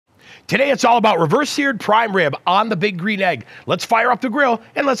Today it's all about reverse seared prime rib on the Big Green Egg. Let's fire up the grill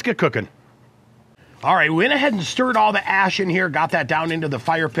and let's get cooking. All right, we went ahead and stirred all the ash in here, got that down into the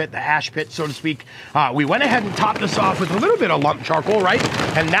fire pit, the ash pit, so to speak. We went ahead and topped this off with a little bit of lump charcoal, right?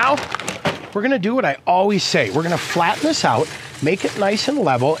 And now we're gonna do what I always say. We're gonna flatten this out, make it nice and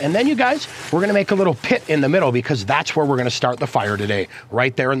level, and then you guys, we're gonna make a little pit in the middle because that's where we're gonna start the fire today,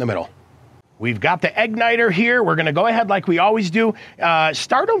 right there in the middle. We've got the EGGniter here. We're gonna go ahead like we always do.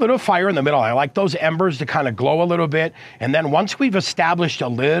 Start a little fire in the middle. I like those embers to kind of glow a little bit. And then once we've established a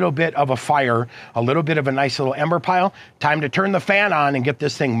little bit of a fire, a little bit of a nice little ember pile, time to turn the fan on and get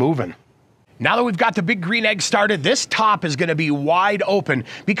this thing moving. Now that we've got the Big Green Egg started, this top is gonna be wide open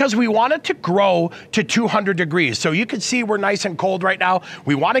because we want it to grow to 200 degrees. So you can see we're nice and cold right now.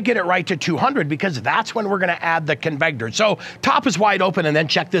 We wanna get it right to 200 because that's when we're gonna add the convector. So top is wide open, and then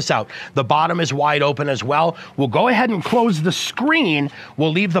check this out. The bottom is wide open as well. We'll go ahead and close the screen.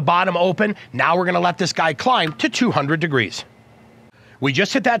 We'll leave the bottom open. Now we're gonna let this guy climb to 200 degrees. We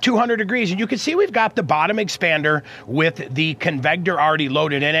just hit that 200 degrees, and you can see we've got the bottom expander with the convector already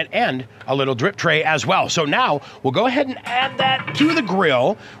loaded in it and a little drip tray as well. So now we'll go ahead and add that to the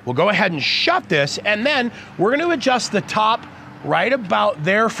grill. We'll go ahead and shut this, and then we're gonna adjust the top right about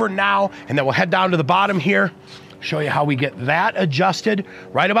there for now, and then we'll head down to the bottom here, show you how we get that adjusted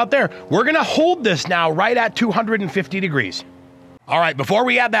right about there. We're gonna hold this now right at 250 degrees. All right, before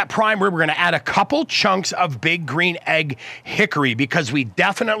we add that prime rib, we're gonna add a couple chunks of Big Green Egg Hickory because we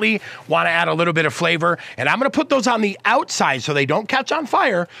definitely wanna add a little bit of flavor. And I'm gonna put those on the outside so they don't catch on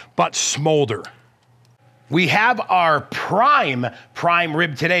fire, but smolder. We have our prime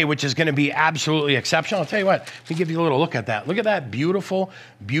rib today, which is gonna be absolutely exceptional. I'll tell you what, let me give you a little look at that. Look at that beautiful,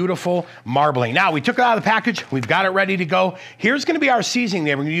 beautiful marbling. Now, we took it out of the package. We've got it ready to go. Here's gonna be our seasoning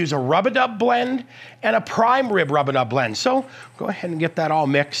there. We're gonna use a rub-a-dub blend and a prime rib rub-a-dub blend. So go ahead and get that all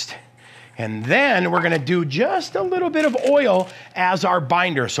mixed. And then we're gonna do just a little bit of oil as our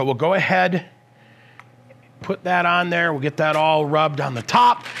binder. So we'll go ahead, put that on there. We'll get that all rubbed on the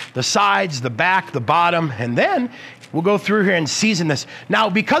top, the sides, the back, the bottom, and then we'll go through here and season this.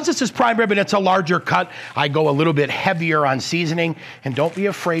 Now, because this is prime rib and it's a larger cut, I go a little bit heavier on seasoning, and don't be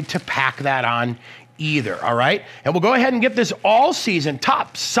afraid to pack that on either, all right? And we'll go ahead and get this all seasoned,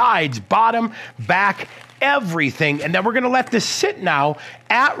 top, sides, bottom, back, everything, and then we're gonna let this sit now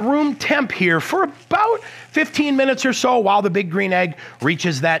at room temp here for about 15 minutes or so while the Big Green Egg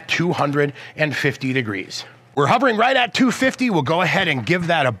reaches that 250 degrees. We're hovering right at 250. We'll go ahead and give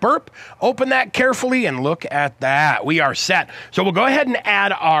that a burp, open that carefully, and look at that. We are set. So we'll go ahead and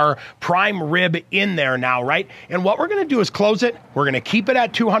add our prime rib in there now, right? And what we're gonna do is close it. We're gonna keep it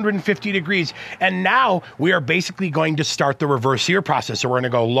at 250 degrees. And now we are basically going to start the reverse sear process. So we're gonna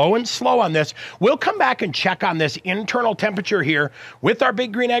go low and slow on this. We'll come back and check on this internal temperature here with our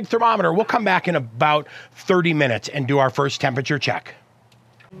Big Green Egg Thermometer. We'll come back in about 30 minutes and do our first temperature check.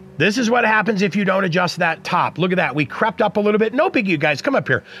 This is what happens if you don't adjust that top. Look at that, we crept up a little bit. No biggie, you guys, come up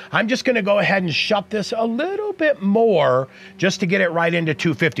here. I'm just gonna go ahead and shut this a little bit more just to get it right into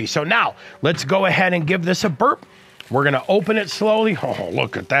 250. So now, let's go ahead and give this a burp. We're gonna open it slowly. Oh,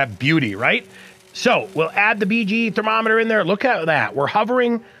 look at that beauty, right? So we'll add the BGE thermometer in there. Look at that, we're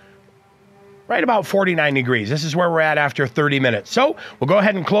hovering right about 49 degrees. This is where we're at after 30 minutes. So we'll go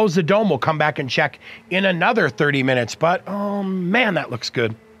ahead and close the dome. We'll come back and check in another 30 minutes, but oh man, that looks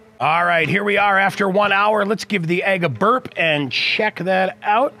good. All right, here we are after 1 hour. Let's give the egg a burp and check that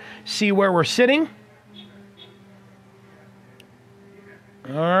out. See where we're sitting.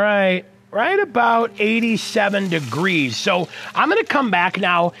 All right. Right about 87 degrees. So I'm gonna come back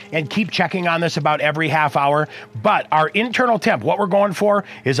now and keep checking on this about every half hour, but our internal temp, what we're going for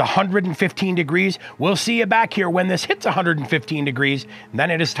is 115 degrees. We'll see you back here when this hits 115 degrees, and then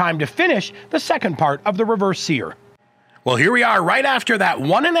it is time to finish the second part of the reverse sear. Well, here we are right after that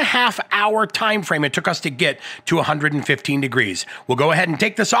 1.5 hour time frame it took us to get to 115 degrees. We'll go ahead and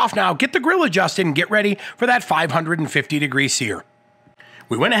take this off now, get the grill adjusted, and get ready for that 550 degree sear.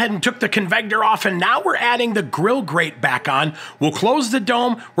 We went ahead and took the convector off, and now we're adding the grill grate back on. We'll close the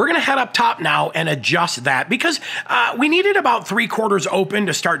dome. We're gonna head up top now and adjust that because we need it about 3/4 open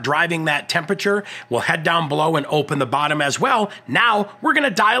to start driving that temperature. We'll head down below and open the bottom as well. Now we're gonna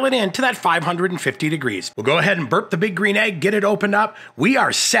dial it in to that 550 degrees. We'll go ahead and burp the Big Green Egg, get it opened up. We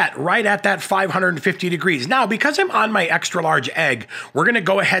are set right at that 550 degrees. Now, because I'm on my extra large egg, we're gonna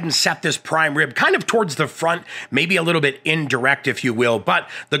go ahead and set this prime rib kind of towards the front, maybe a little bit indirect, if you will, but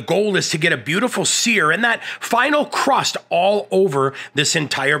the goal is to get a beautiful sear and that final crust all over this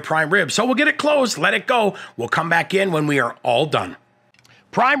entire prime rib. So we'll get it closed, let it go. We'll come back in when we are all done.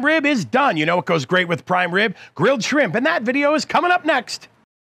 Prime rib is done. You know what goes great with prime rib? Grilled shrimp, and that video is coming up next.